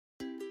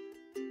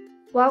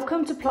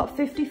Welcome to plot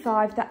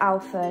 55, the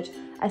Alford,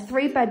 a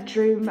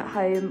 3-bedroom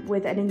home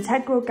with an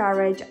integral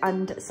garage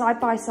and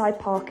side-by-side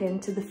parking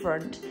to the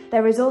front.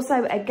 There is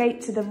also a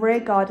gate to the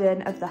rear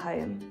garden of the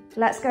home.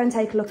 Let's go and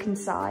take a look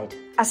inside.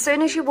 As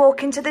soon as you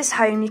walk into this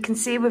home, you can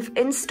see we've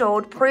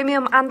installed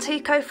premium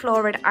Antico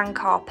flooring and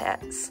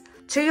carpets.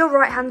 To your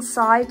right-hand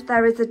side,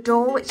 there is a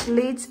door which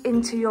leads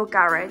into your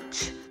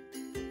garage.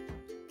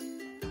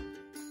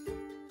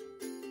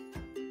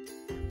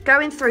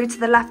 Going through to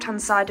the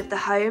left-hand side of the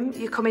home,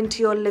 you come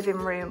into your living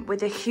room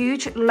with a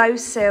huge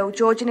low-sill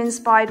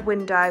Georgian-inspired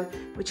window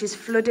which is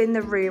flooding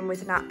the room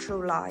with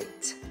natural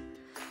light.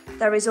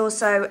 There is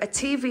also a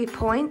TV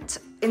point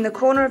in the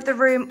corner of the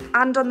room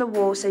and on the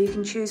wall, so you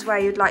can choose where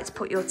you'd like to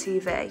put your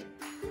TV.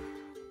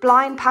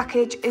 Blind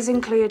package is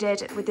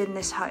included within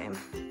this home.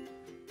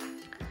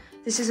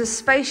 This is a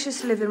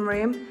spacious living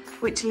room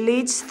which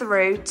leads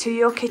through to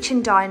your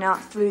kitchen diner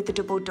through the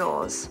double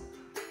doors.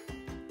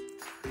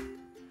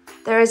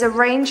 There is a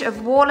range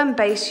of wall and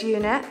base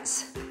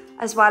units,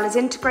 as well as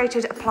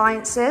integrated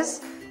appliances,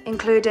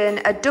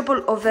 including a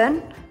double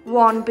oven,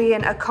 one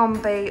being a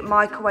combi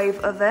microwave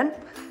oven,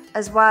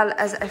 as well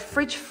as a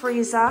fridge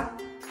freezer,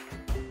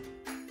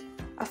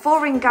 a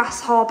 4-ring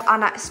gas hob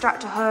and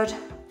extractor hood,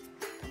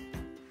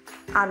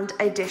 and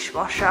a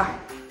dishwasher.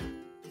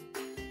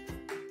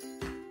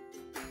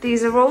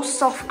 These are all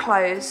soft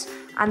close,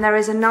 and there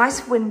is a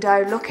nice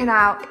window looking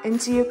out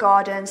into your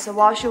garden, so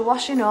whilst you're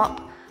washing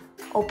up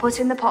or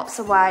putting the pots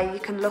away, you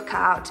can look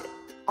out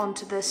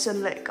onto the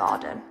sunlit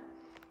garden.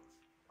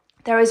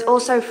 There is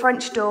also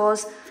French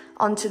doors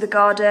onto the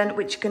garden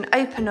which you can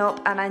open up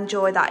and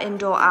enjoy that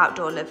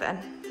indoor-outdoor living.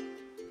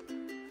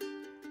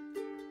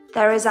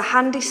 There is a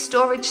handy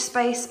storage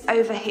space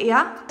over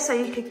here so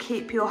you can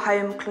keep your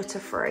home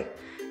clutter-free.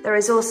 There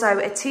is also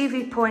a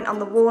TV point on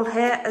the wall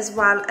here, as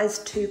well as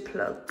 2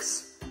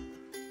 plugs.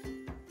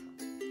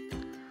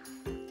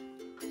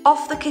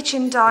 Off the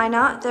kitchen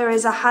diner, there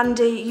is a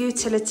handy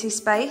utility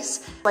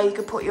space where you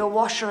can put your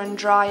washer and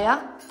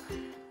dryer,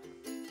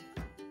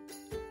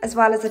 as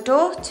well as a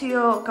door to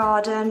your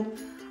garden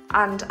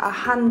and a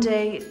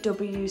handy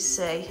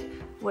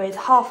WC with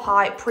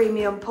half-height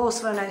premium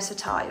porcelanosa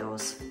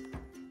tiles.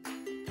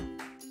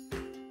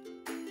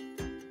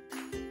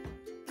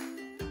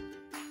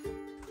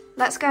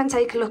 Let's go and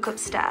take a look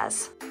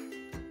upstairs.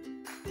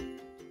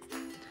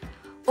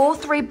 All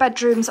 3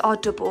 bedrooms are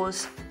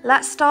doubles.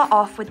 Let's start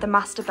off with the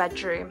master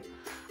bedroom.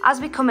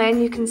 As we come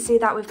in, you can see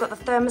that we've got the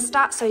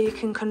thermostat so you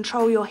can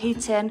control your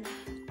heating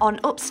on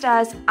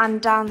upstairs and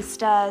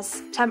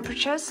downstairs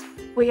temperatures.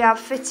 We have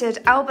fitted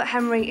Albert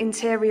Henry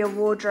interior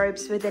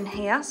wardrobes within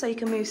here so you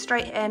can move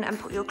straight in and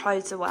put your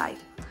clothes away.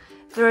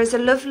 There is a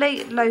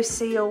lovely low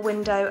seal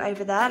window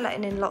over there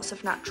letting in lots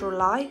of natural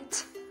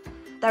light.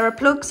 There are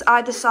plugs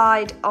either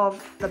side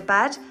of the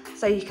bed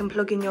so you can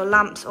plug in your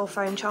lamps or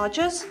phone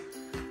chargers.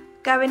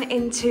 Going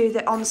into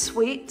the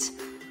ensuite,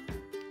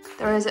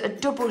 there is a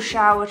double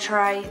shower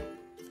tray,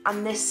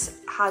 and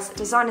this has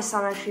designer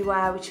sanitary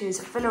ware which is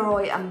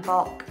Villeroy and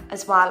Bock,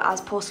 as well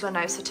as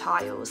porcelanosa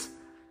tiles.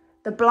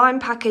 The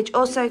blind package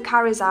also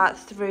carries out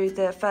through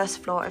the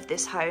first floor of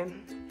this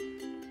home.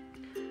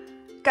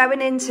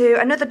 Going into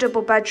another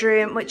double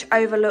bedroom which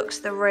overlooks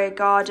the rear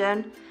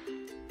garden.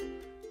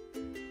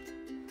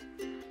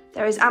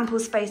 There is ample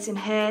space in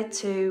here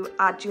to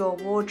add your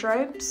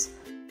wardrobes.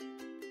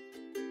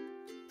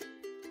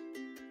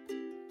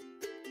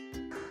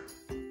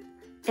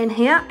 In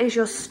here is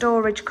your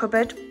storage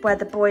cupboard where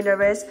the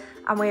boiler is,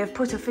 and we have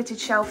put a fitted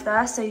shelf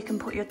there so you can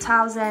put your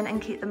towels in and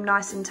keep them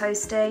nice and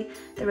toasty.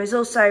 There is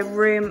also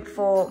room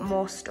for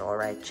more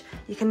storage.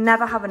 You can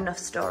never have enough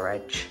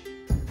storage.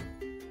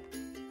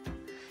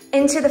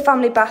 Into the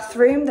family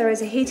bathroom, there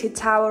is a heated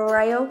towel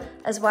rail,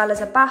 as well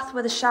as a bath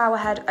with a shower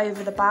head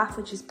over the bath,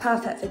 which is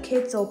perfect for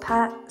kids or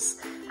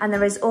pets. And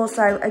there is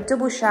also a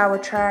double shower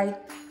tray,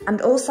 and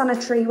all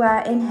sanitary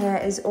ware in here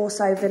is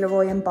also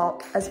Villeroy and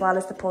Bock, as well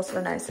as the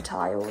porcelanosa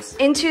tiles.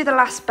 Into the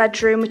last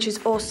bedroom, which is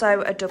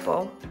also a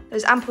double.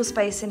 There's ample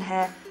space in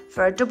here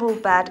for a double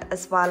bed,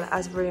 as well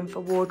as room for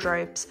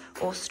wardrobes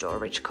or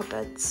storage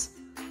cupboards.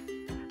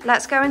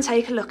 Let's go and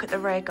take a look at the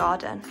rear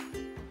garden.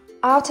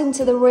 Out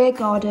into the rear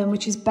garden,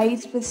 which is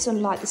bathed with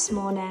sunlight this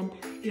morning,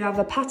 you have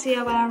a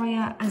patio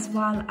area as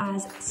well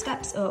as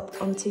steps up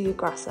onto your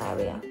grass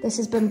area. This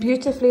has been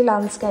beautifully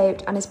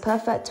landscaped and is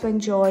perfect to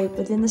enjoy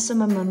within the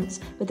summer months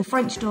with the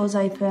French doors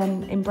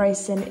open,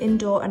 embracing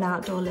indoor and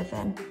outdoor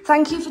living.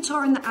 Thank you for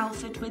touring the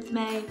Alford with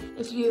me.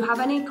 If you have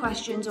any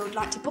questions or would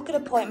like to book an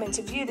appointment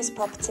to view this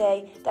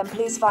property, then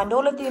please find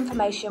all of the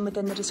information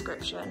within the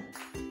description.